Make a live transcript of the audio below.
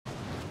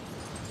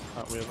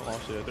We haven't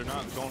lost it yet. They're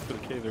not going for the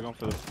cave. They're going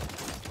for the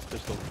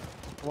pistol.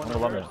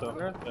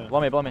 Blow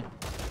me, blow me.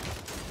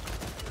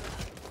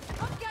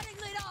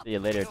 See you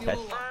later,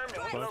 test.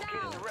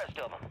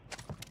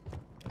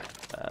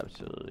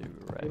 Absolutely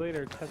right. See you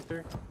later,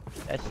 tester.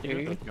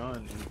 Tester. Gun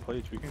and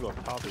plates. We can go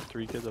up top. There's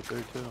 3 kids up there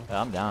too.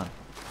 Yeah, I'm down.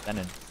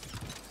 Sending.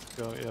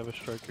 Go. You have a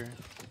striker.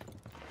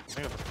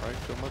 I got a strike.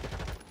 So much.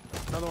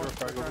 Another one.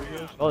 Strike over you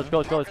guys. Go, let's go,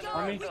 let's go.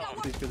 On me.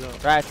 These kids out.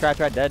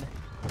 Crack, dead.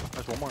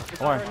 There's one more.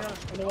 More. Right now,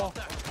 on the wall.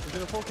 He's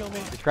gonna full kill me.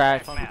 He's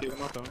cracked. He's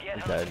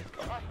He's dead.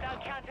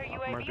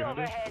 Mark behind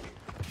us.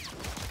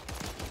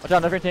 Watch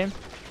out, different team.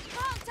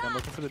 Yeah, I'm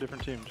looking for the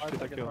different team. Just 5 get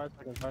that seconds, kill. 5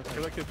 seconds, 5 Kill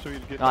seconds. that kid so he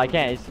get. No, I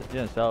can't. He's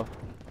doing himself.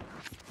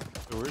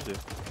 So where is he?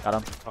 Got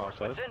him. Oh,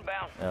 outside.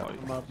 Yeah.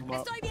 I'm up.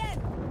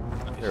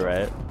 You're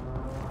right.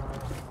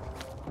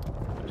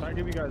 I'm trying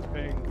to give you guys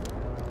ping.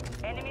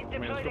 I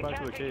mean, let's go back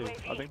to the cave.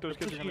 I think those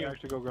kids are gonna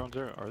actually go ground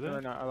zero. Are they?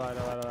 No, I lied.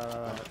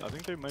 I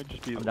think they might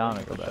just be. I'm down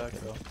to go back.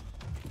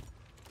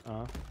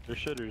 back. They're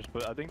shitters,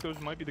 but I think those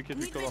might be the kids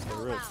we killed off the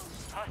rip.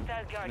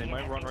 And they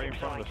might run right in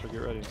front of us, so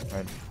get ready.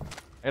 Right.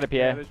 I got a PA.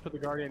 Yeah, they just put the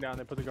guardian down.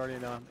 They put the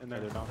guardian down in there.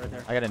 They're down Right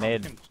there. I got a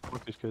nade.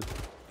 Fuck these kids.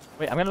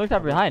 Wait, I'm gonna look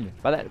up behind.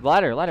 By that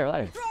ladder.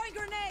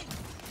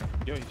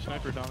 Yo, you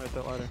sniper down at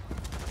that ladder.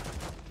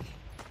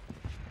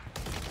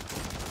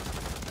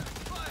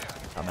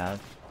 I'm out.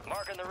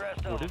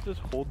 What is this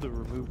hold the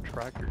remove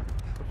tracker?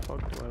 What the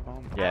fuck do I have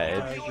on? Yeah,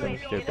 it's some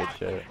stupid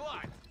shit.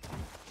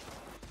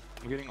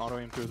 I'm getting auto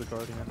aim through the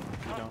guardian.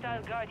 He's down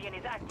here. Guardian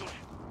is active.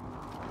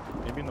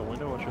 Maybe in the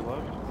window, watch your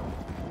left.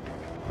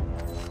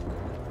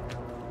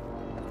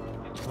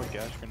 Oh,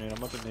 gas grenade. I'm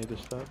about to nade the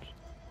steps.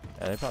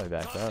 Yeah, they probably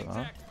backed up,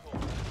 huh?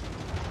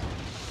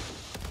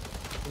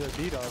 There's a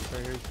D-dogs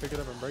right here. Just pick it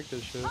up and break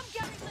this shit.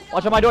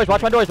 Watch my doors,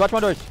 watch my doors.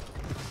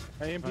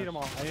 I EMP'd them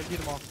all.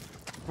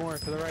 More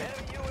to the right.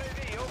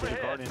 There's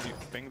a guardian. You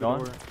bang the Go on.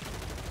 door.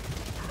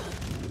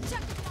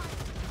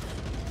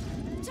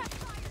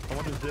 I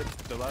want to zip.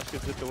 The last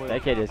kid zipped away.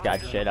 That kid just got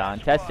shit on.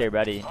 Tester,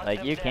 buddy.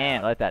 Like, you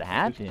can't let that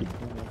happen.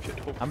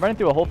 I'm running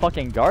through a whole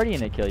fucking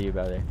guardian to kill you,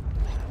 brother.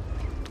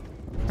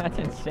 That's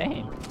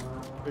insane.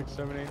 6,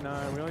 7, 8,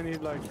 9. We only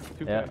need like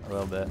 2 Yeah, packs. a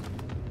little bit.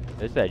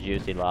 This is a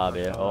juicy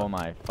lobby. Oh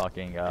my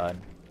fucking god.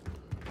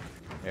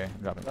 Here,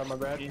 drop it. Not my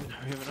bad. Do we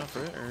have enough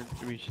for it, or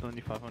do we still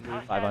need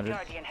 500? 500.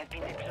 Guardian has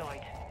been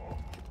deployed.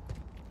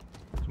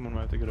 Someone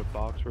might have to get a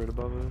box right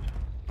above us.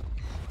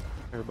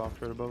 Or a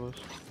box right above us.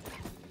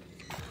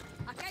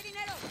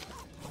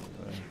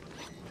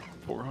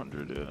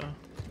 400, yeah.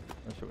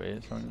 Let's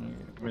wait.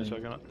 Wait a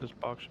second. This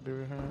box should be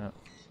right here. Yeah.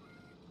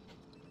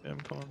 Yeah, I'm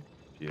coming.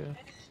 Yeah.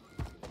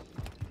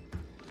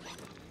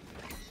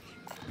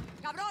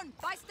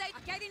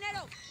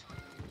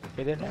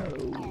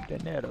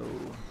 Dinero.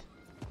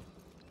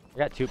 I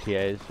got 2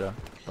 PAs, so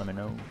just let me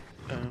know.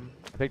 I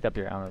picked up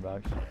your armor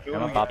box. I'm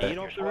gonna pop it.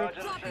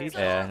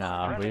 Yeah,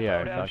 nah, we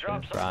are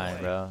fucking trying,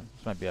 bro.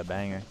 This might be a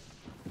banger.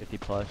 50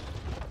 plus.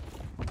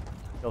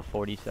 Still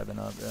 47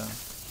 up, yeah.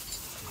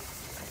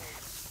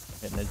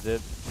 Hitting the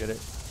zip, get it.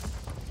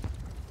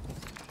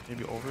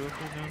 Maybe overlook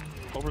again?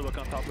 Overlook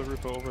on top of the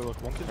roof,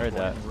 overlook. One kid's Heard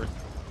that.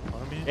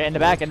 Army? Yeah, in the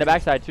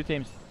back side, 2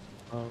 teams.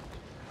 Oh.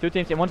 2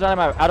 teams, and one's on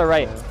my outer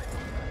right.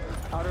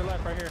 Outer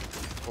left right here.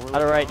 Overlook.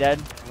 Outer right,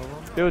 dead.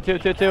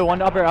 2.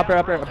 One upper,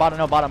 bottom,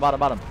 no, bottom.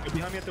 You're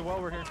behind me at the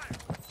well, we're here.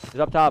 He's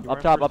up top. No,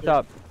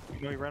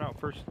 he ran out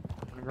first.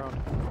 On the ground.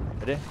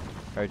 Did he?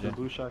 Heard The you.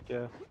 blue shack,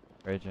 yeah.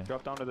 Heard you.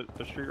 Drop down to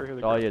the street right here.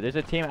 Oh yeah, there's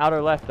a team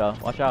outer left though.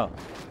 Watch out.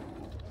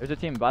 There's a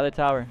team by the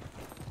tower.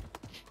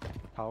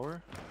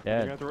 Power?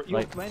 Yeah,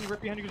 like, Landon,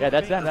 right behind you. yeah,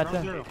 that's them. That's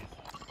them.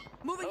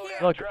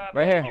 Look,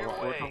 right here.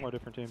 Oh, we're talking about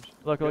different teams.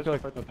 Look. I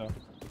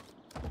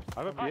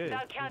have a PA.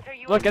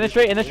 Look, in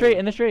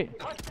the street.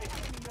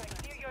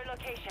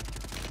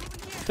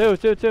 Two.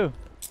 To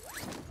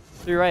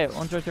your right.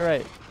 One towards your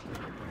right.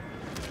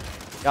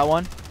 Got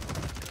one.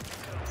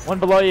 One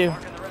below you.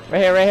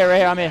 Right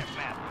here on me.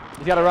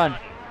 He's gotta run.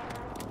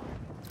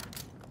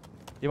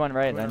 You went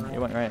right then.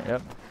 You went right.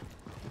 Yep.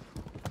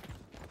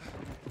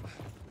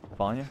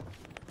 Following you.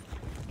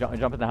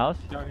 Jump in the house.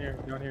 Down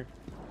here.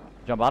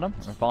 Jump bottom.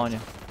 Or following you.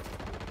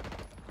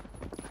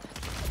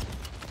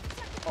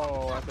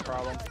 Oh, that's the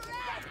problem.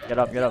 Get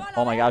up.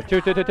 Oh my god.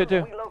 Two.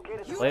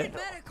 Wait.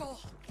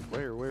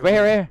 Where? Right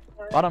here.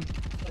 Bottom.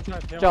 Yeah,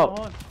 Joe.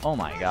 Oh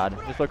my god.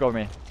 Just look over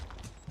me.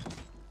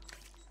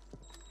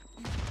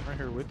 I'm right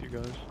here with you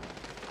guys.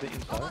 The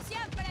inside.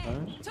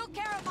 Nice. Took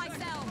care of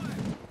myself.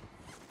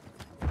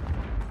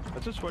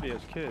 That's a sweaty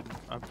ass kid.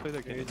 I've played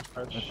that game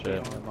That's shit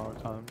shit. on him all the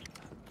times.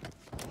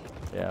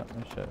 Yeah.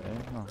 No shit.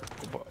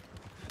 Oh.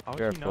 How is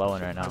You're he not flowing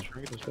so right now. much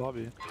in this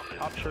lobby?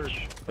 Top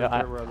church. Yeah,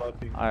 Right there where I love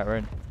being. Alright, we're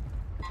in.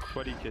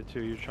 Sweaty kid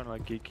too. You're trying to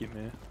like gatekeep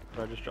me.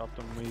 But I just dropped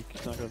him weak.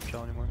 He's not gonna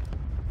chill anymore.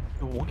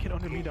 Yo, one kid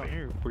under me down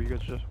here where you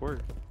guys just were.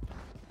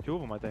 2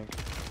 of them, I think.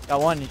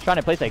 Got one. He's trying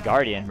to place a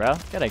guardian, bro.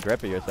 Get a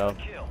grip of yourself.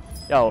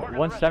 Yo,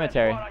 one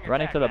cemetery.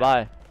 Running to the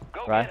buy.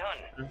 Right?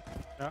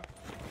 Yeah.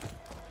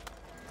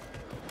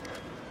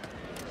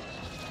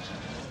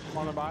 I'm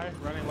on the buy.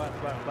 Running left.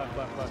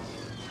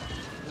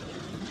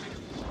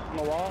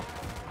 the wall.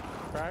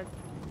 Crack.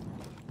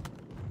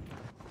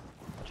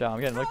 Watch out, I'm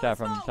getting looked at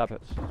from top of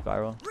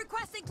spiral.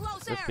 Requesting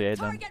close Just air. PA'd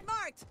them. Target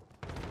marked.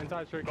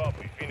 Inside trick.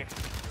 Copy, Phoenix.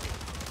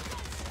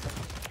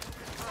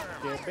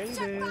 Get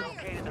baited.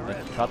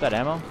 Drop that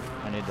ammo.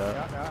 I need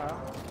that. Yeah.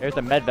 Here's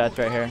a med vest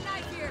right here.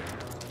 Knife here.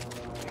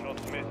 No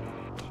Smith.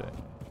 Shit.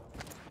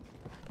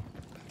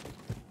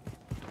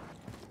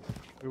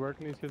 We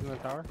working these kids in the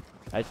tower?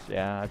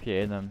 Yeah, I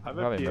PA'd them. I have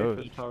Probably a PA for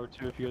moved. the tower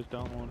too if you guys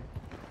down one.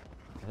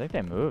 I think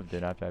they moved,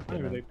 dude, after I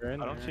PA'd them. I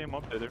I don't see them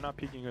up there. They're not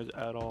peeking you guys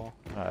at all.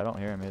 I don't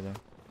hear him either.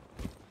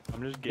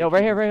 I'm just Yo,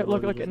 right here, gatekeeping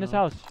look, the look, in this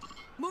now. house.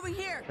 Moving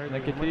here.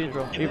 Like, continues,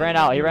 bro. He ran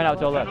out to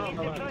the left.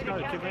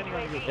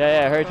 Yeah.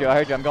 Yeah, I heard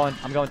you, I'm going.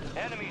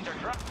 Enemies are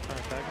dropping.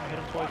 Hit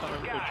him twice on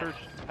the church.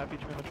 Happy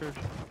to be in the church.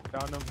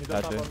 Down him. He's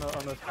Got up you.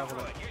 on the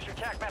scaffolding. Use your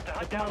tac map to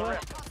hunt down the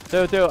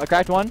rest. Two, I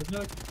cracked one.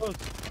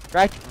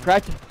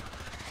 Cracked.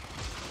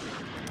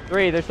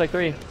 Three, there's like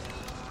three.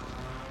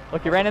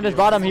 Look, he ran in this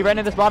bottom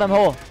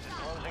hole.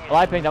 Well,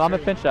 I pinged him, I'm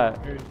gonna pinch that.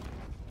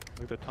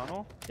 Like the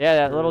tunnel?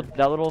 Yeah,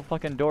 that little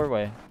fucking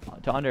doorway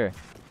to under.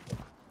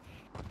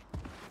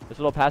 This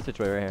little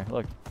passageway right here,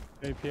 look.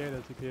 He PA'd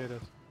us.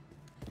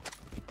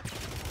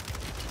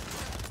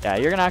 Yeah,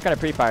 you're not gonna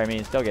pre-fire me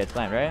and still get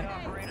slammed, right?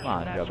 Come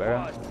on, Joe Barrow.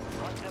 Hunt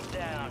them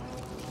down.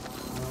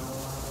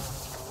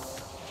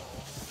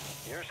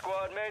 Your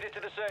squad made it to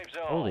the safe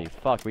zone. Holy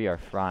fuck, we are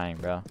frying,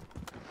 bro.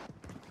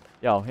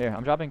 Yo, here,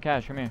 I'm dropping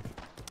cash, come here.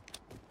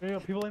 Yo,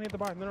 people landing at the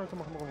bar. No,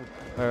 come on.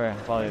 Wait,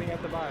 follow Landing you.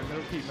 at the bar.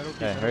 Middle keep.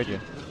 Okay, heard you.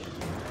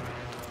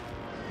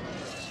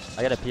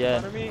 I got a PA.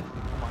 Under me.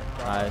 Oh my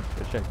god. Nice,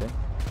 good shit, dude.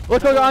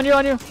 Look, on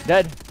you!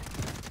 Dead.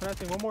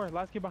 Pressing, one more.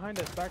 Last kid behind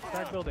us. Back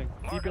building.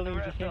 The building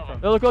we just came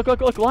from.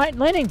 Look,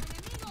 landing!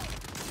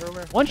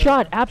 Where? One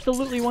shot,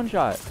 absolutely one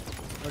shot.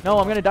 No,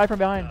 I'm gonna die from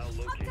behind.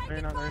 No,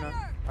 you're not. I'll be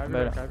I'm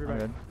back. good.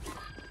 You're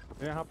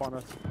gonna hop on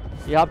us.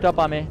 He hopped up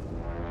on me.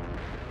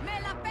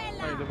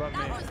 He's above me.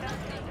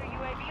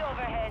 UAV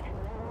overhead.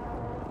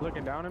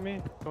 Looking down at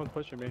me. Someone's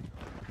pushing me.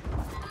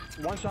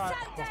 One shot.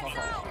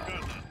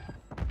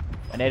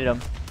 I naded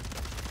him.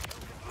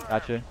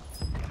 Gotcha.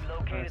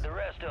 Located the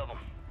rest of them.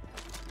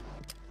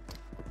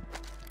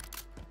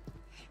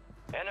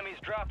 Enemies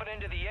dropping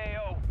into the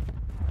AO.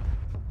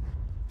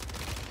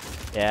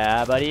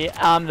 Yeah, buddy,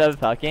 I'm the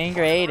fucking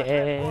greatest.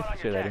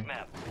 See you later.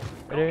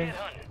 Later.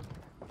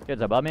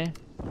 Kids above me.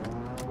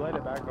 Light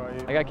it back on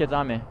you. I got kids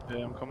on me.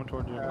 Yeah, I'm coming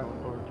towards you.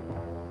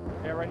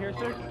 Yeah, right here,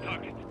 sir.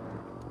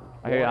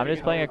 I hear you. I'm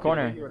just playing a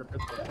corner.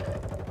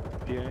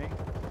 PA.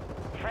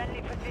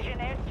 Friendly precision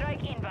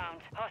airstrike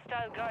inbound.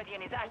 Hostile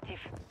Guardian is active.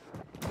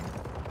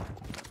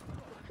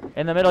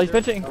 In the middle, he's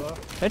pinching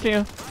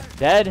you.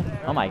 Dead.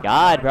 Oh my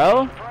god,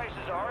 bro. Prices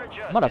are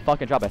adjusted. I'm gonna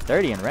fucking drop a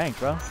 30 in rank,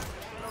 bro.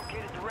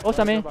 What's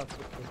on me?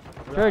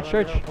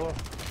 Church.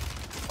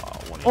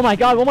 Oh my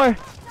god, one more.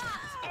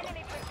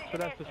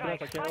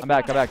 I'm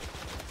back.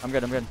 I'm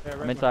good.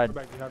 I'm inside.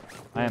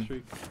 I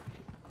am.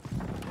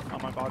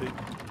 On my body.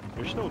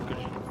 They're still good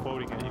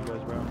quoting at you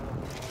guys, bro.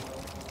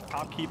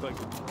 I'll keep like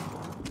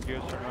you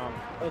guys turn around.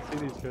 Let's see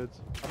these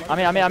kids.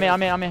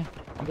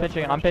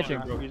 I'm pitching.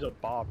 Bro, he's a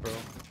bot, bro.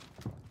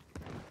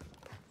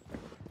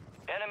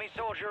 Enemy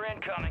soldier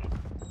incoming.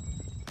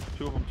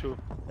 Two of them.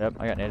 Yep,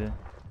 I got naded.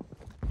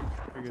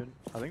 Pretty good.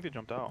 I think they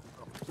jumped out.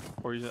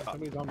 Or he's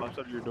Somebody's on me.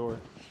 outside of your door.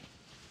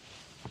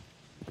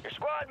 Your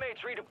squad mates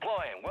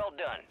redeploying. Well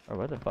done. Oh,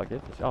 what the fuck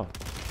is this? Oh.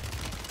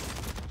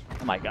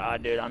 Oh my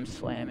god, dude, I'm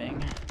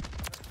slamming.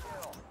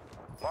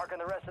 Marking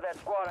the rest of that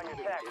squad on your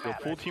tac The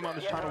map. full team on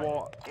this China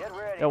wall. Get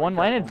ready. Yeah, one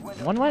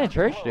landed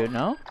church, dude,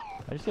 no?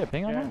 I just see a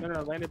ping on Yeah, that.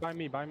 no, landed by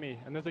me.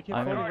 And there's a kid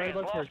I'm floating in. right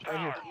above church, right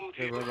here.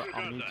 Yeah, bro,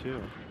 on me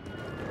too.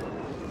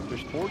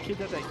 There's 4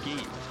 kids at that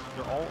gate.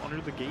 They're all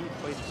under the gate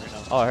placed right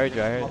now. Oh, I heard you,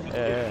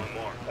 Yeah.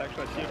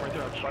 Actually, I see them right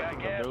there. I'm spotting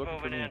them. They're looking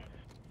for moving me. in.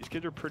 These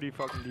kids are pretty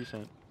fucking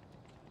decent.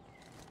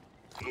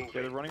 Yeah,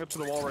 they're running up to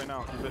the wall right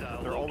now.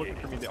 They're all looking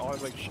for me. They all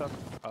have like chef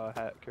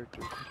hat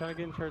characters. I'm trying to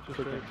get in church with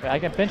church. I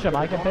can pinch him,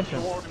 They're going up to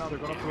the wall now. They're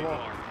going up to the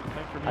wall.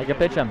 Thanks for me. I can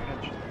pitch him.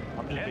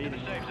 I'm just Head to the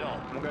baiting. safe zone.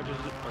 One guy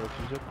just zipped. Or 2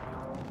 zip.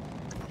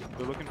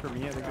 They're looking for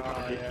me. I think they're trying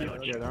to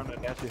gatekeep. Yeah, they're on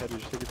that nasty head. You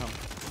just take your time.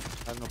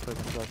 I have no place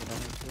to drop it down.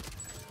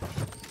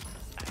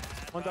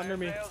 One's under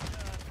me.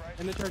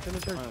 In the church.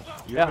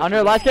 Yeah,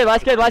 under, last kid.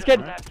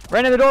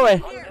 Ran in the doorway.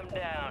 Hunt them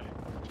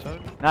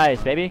down.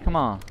 Nice, baby, come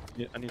on.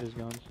 Yeah, I need his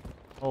guns.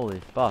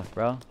 Holy fuck,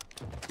 bro.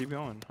 Keep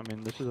going. I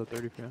mean, this is a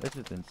 30 for him. This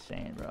is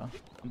insane, bro.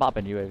 I'm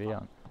popping UAV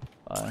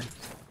on.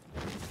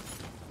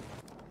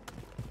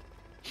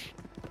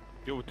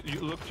 Yo, you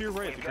look to your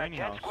right at the granny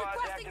house.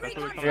 That's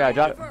where they're coming. Yeah,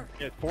 drop.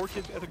 Yeah, 4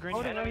 kids at the granny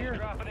house. Enemies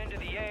dropping into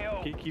the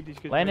AO. Keep these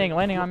kids. Landing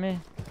on me.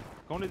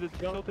 Going to the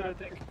tilted, I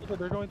think.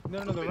 They're going.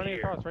 No, they're running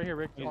across right here,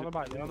 Rick. On the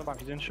bot.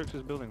 He's in Shook's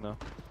building though.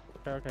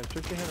 Okay.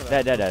 Shook can handle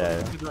that.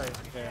 Dead. He's right.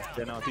 Yeah.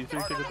 Yeah, no, these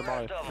 3 kids at the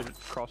bottom. They're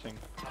crossing.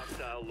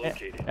 Yeah,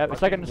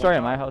 it's like a story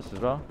in my house as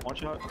well. One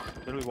shot,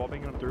 literally wall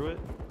banging them through it.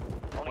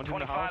 Only One's in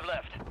the 25 house.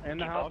 left. In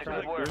the Keep house, up the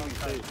They're good like work. barely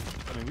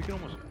safe. I mean, we can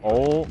almost.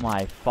 Oh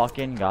my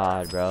fucking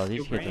god, bro.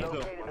 These kids Granny,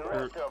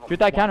 are... though. Shoot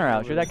that counter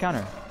out. Vehicle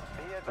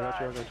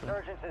got you.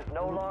 Resurgence is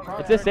no longer.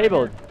 It's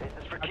disabled. This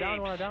is for I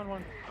down one, I keeps. down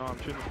one. No, I'm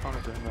shooting the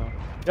counter to him now.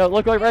 Yo,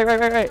 look, right.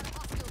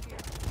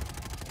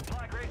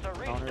 Supply crates are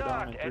Counter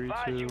down in restocked. 3,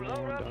 Advise 2, you load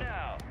 1 up down.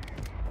 now.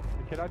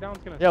 The kid I down's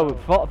gonna Yo,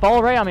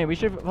 follow right on me. We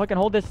should fucking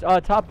hold this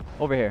top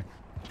over here.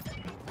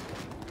 Need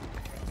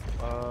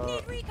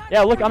recon.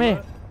 Yeah, look, I'm in.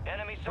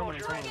 Enemy soldier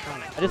incoming.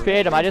 I just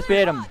PA'd him.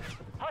 Hostile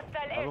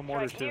I have a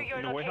mortar airstrike too. near your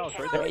In the White House,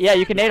 location. right? Yeah,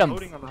 you can nade him.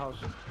 Loading on the house.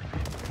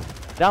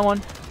 Down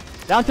one.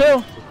 Down two.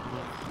 Oh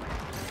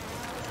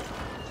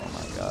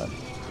my god.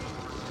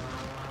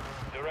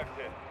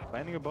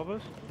 Landing above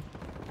us?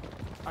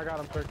 I got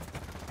him, sir.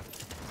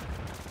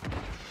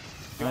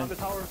 You on the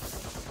tower? I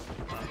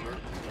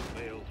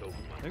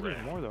think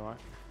there's more though, huh?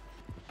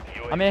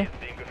 I'm in.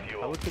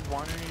 I looked at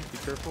winery, be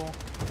careful.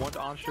 One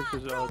on strips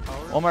is tower.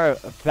 One more.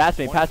 Pass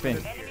me. Coming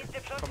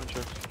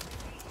strips.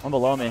 One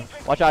below me.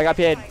 Watch out, I got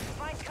PA'd.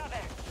 Find cover.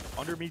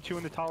 Under me, 2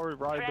 in the tower,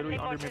 right, literally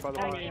under me by the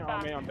Oh,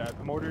 wire. me, I'm dead.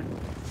 Mortared.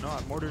 No,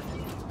 I'm mortared.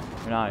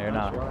 You're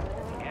not.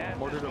 Gas is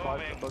Mortared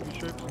above moving. you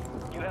strips.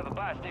 You have a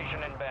buy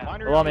station inbound.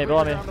 Winery Below on me, the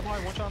below bridge, me. on the buy,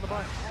 one shot on the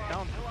buy.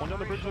 Down. One on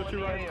the bridge, 2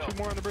 right, 2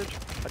 more on the bridge.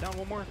 I down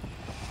 1 more.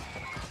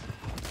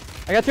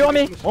 I got 2 on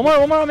me. One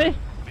more on me.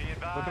 Be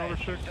Looking over advised, you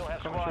strips. still have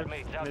Coming squad strips.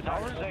 mates In the outside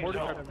tower, the safe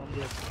mortared. zone.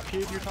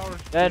 PA'd your tower.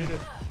 Dead.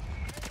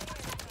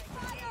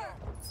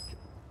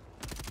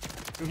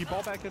 Dude, he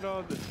ball back at the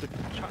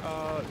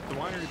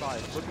winery buy.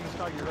 Look in the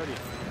sky, get ready.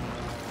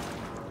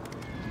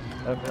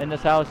 In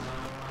this house.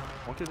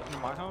 One kid's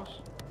in my house.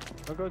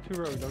 Don't go too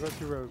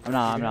rogue, I'm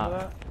not.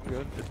 I'm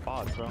good. It's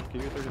bots, bro.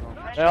 Give you 30 long.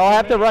 They all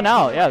have to run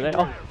out. Yeah, they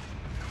all.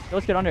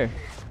 Let's get under.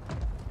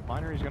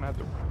 Minery's gonna have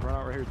to run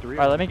out right here. 3.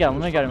 Alright, let me get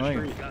him. Enemy Yeah,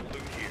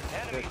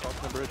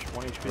 crossing the bridge.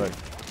 1 HP. Look.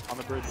 On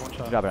the bridge, 1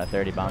 shot. Dropping a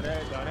 30 bomb.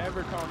 Don't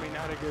ever call me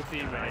not a good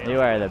teammate. You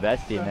are the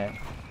best teammate.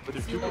 But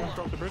there's 2 people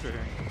across the bridge right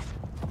here.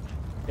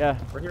 Yeah.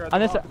 Right here at On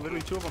the this. top.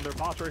 Literally 2 of them. They're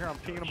bots right here. I'm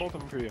pinging them both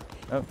of them for you.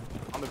 Oh,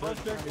 On the bridge.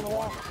 On the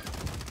wall.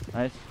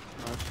 nice.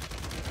 Nice.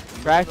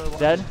 Cracked.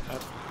 Dead. I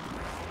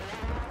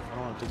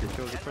don't want to take your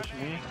kills. You're pushing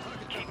me.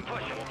 Keep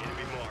pushing. I'm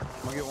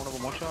gonna get one of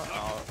them 1 shot. I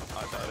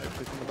died.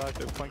 They're in the back.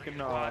 They're flanking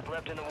Squad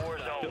left in the war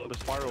zone. the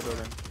spiral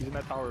building. He's in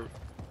that tower.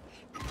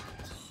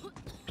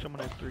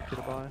 Someone has 3 to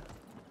buy.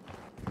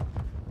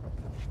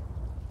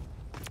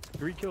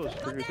 3 kills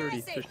for your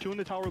 30. There's 2 in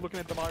the tower looking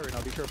at the buy right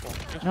now. Be careful.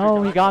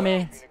 No, he got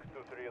me.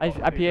 I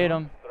PA'd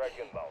him.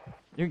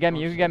 You can get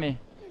me.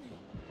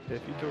 Yeah,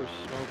 if you throw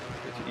smoke,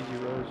 it's an easy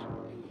rose.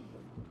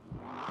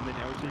 And then I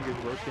would say you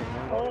guys rotate.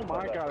 Oh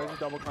my god, I just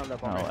double climbed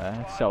up No on me.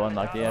 way. So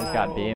unlucky. I just got beat.